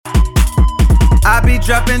I be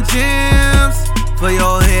dropping gems for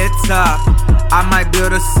your head top. I might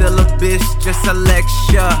build a syllabus, just a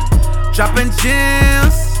lecture. Dropping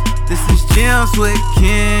gems, this is Gems with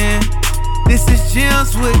Ken. This is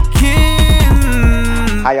Gems with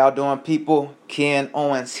Ken. How y'all doing, people? Ken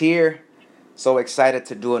Owens here. So excited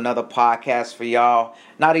to do another podcast for y'all.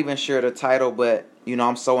 Not even sure the title, but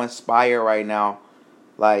I'm so inspired right now.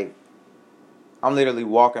 Like, I'm literally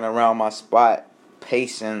walking around my spot,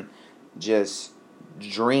 pacing, just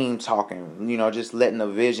dream talking, just letting the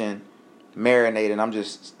vision marinate, and I'm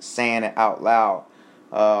just saying it out loud.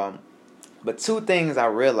 But two things I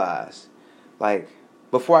realized, like,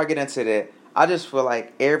 before I get into that, I just feel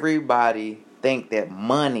like everybody think that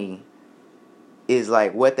money is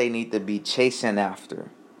like what they need to be chasing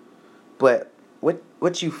after. But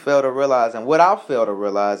what you fail to realize, and what I fail to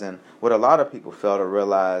realize, and what a lot of people fail to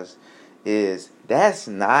realize, is that's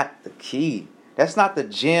not the key. That's not the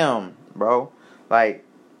gem, bro. Like,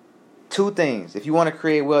 two things. If you want to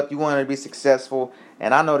create wealth, you want to be successful,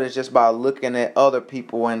 and I know this just by looking at other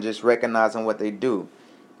people and just recognizing what they do.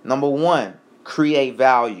 Number one, create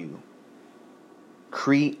value.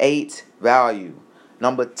 Create value.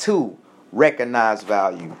 Number two, recognize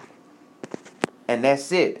value. And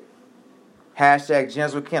that's it. Hashtag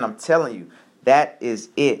Gems with Ken. I'm telling you, that is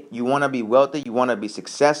it. You want to be wealthy, you want to be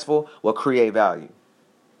successful, well, create value.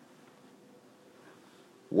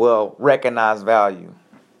 Well, recognize value.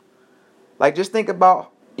 Like, just think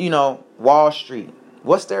about, Wall Street.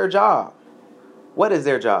 What's their job? What is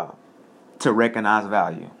their job? To recognize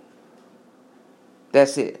value.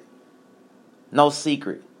 That's it. No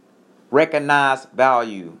secret. Recognize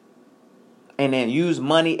value. And then use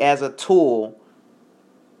money as a tool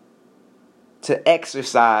to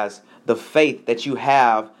exercise the faith that you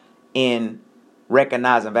have in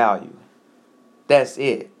recognizing value. That's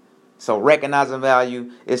it. So recognizing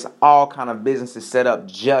value, it's all kind of businesses set up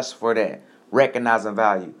just for that. Recognizing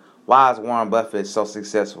value. Why is Warren Buffett so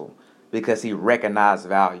successful? Because he recognized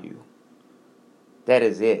value. That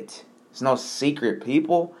is it. It's no secret,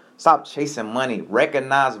 people. Stop chasing money.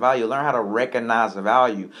 Recognize value. Learn how to recognize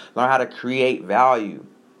value. Learn how to create value.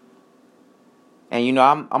 And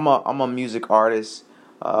I'm a music artist.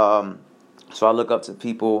 So I look up to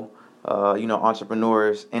people,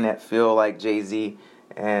 entrepreneurs in that field like Jay-Z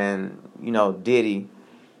and Diddy.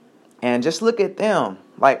 And just look at them.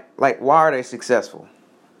 Like why are they successful?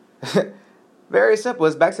 Very simple.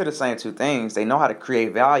 It's back to the same two things. They know how to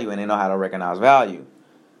create value and they know how to recognize value.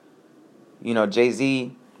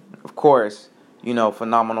 Jay-Z, of course,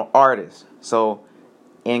 phenomenal artist. So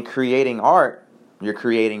in creating art, you're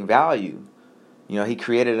creating value. He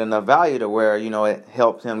created enough value to where, it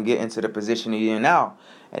helped him get into the position he's in now.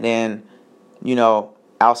 And then,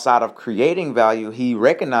 outside of creating value, he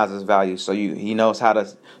recognizes value. So he knows how to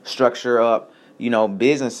structure up,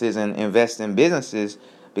 businesses and invest in businesses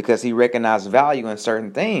because he recognizes value in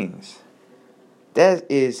certain things. That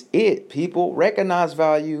is it, people. Recognize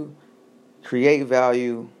value, create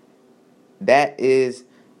value. That is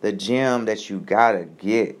the gem that you gotta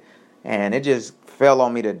get. And it just fell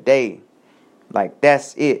on me today. Like,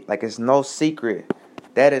 that's it. Like, it's no secret.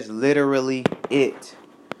 That is literally it.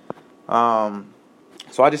 So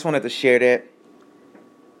I just wanted to share that.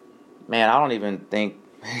 Man, I don't even think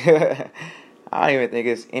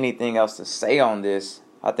it's anything else to say on this.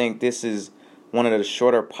 I think this is one of the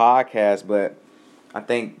shorter podcasts, but I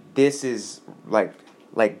think this is like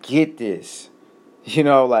get this.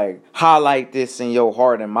 Like, highlight this in your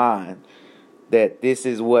heart and mind, that this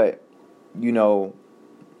is what,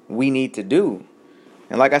 we need to do.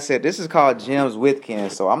 And like I said, this is called Gems with Ken.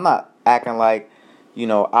 So I'm not acting like,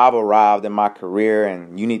 I've arrived in my career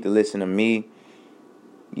and you need to listen to me.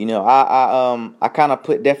 I kind of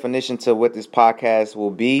put definition to what this podcast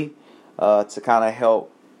will be, to kind of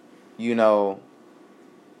help, the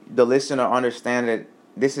listener understand that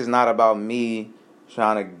this is not about me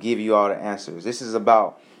trying to give you all the answers. This is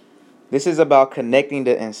about connecting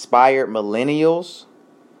the inspired millennials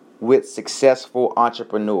with successful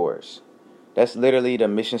entrepreneurs. That's literally the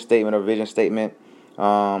mission statement or vision statement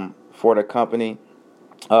for the company.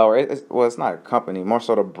 It's not a company, more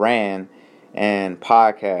so the brand and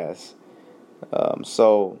podcast.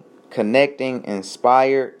 So connecting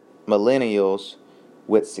inspired millennials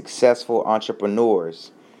with successful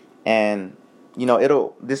entrepreneurs. And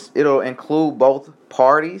it'll include both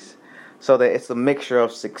parties, so that it's a mixture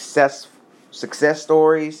of success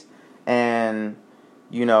stories and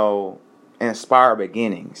inspire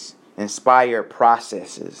beginnings, inspire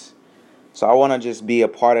processes. So I want to just be a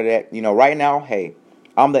part of that. Right now, hey,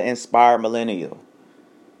 I'm the inspired millennial.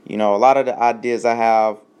 A lot of the ideas I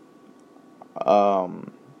have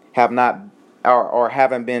not or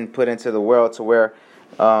haven't been put into the world to where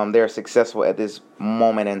they're successful at this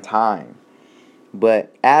moment in time.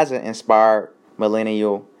 But as an inspired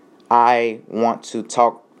millennial, I want to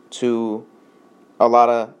talk to a lot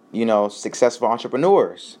of, successful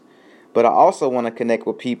entrepreneurs. But I also want to connect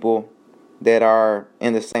with people that are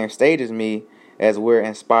in the same stage as me, as we're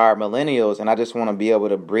inspired millennials. And I just want to be able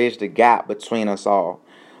to bridge the gap between us all.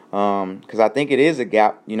 Because I think it is a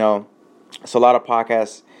gap. It's a lot of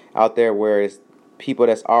podcasts out there where it's people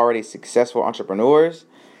that's already successful entrepreneurs.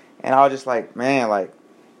 And I was just like, man,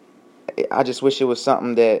 I just wish it was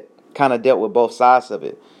something that kind of dealt with both sides of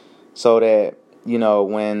it. So that,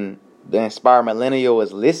 when the inspired millennial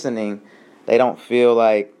is listening, they don't feel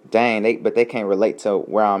like, dang, but they can't relate to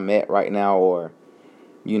where I'm at right now, or,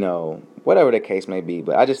 whatever the case may be.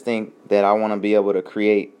 But I just think that I want to be able to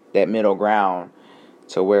create that middle ground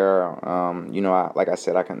to where, like I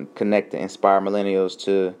said, I can connect the inspired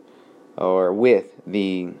millennials with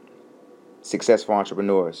the successful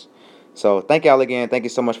entrepreneurs. So thank y'all again. Thank you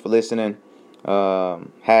so much for listening.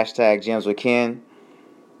 Hashtag Gems with Ken.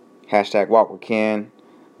 Hashtag Walk with Ken.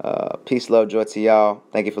 Peace, love, joy to y'all.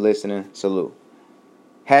 Thank you for listening. Salute.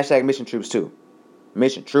 Hashtag Mission Troops too.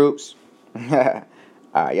 Mission Troops.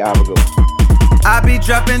 Alright, y'all have a good one. I be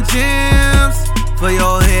dropping gems for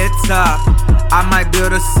your head top. I might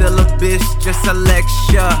build a syllabus, just a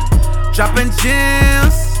lecture. Dropping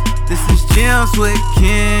gems. This is Gems with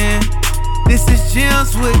Ken. This is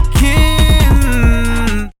Gems with Ken.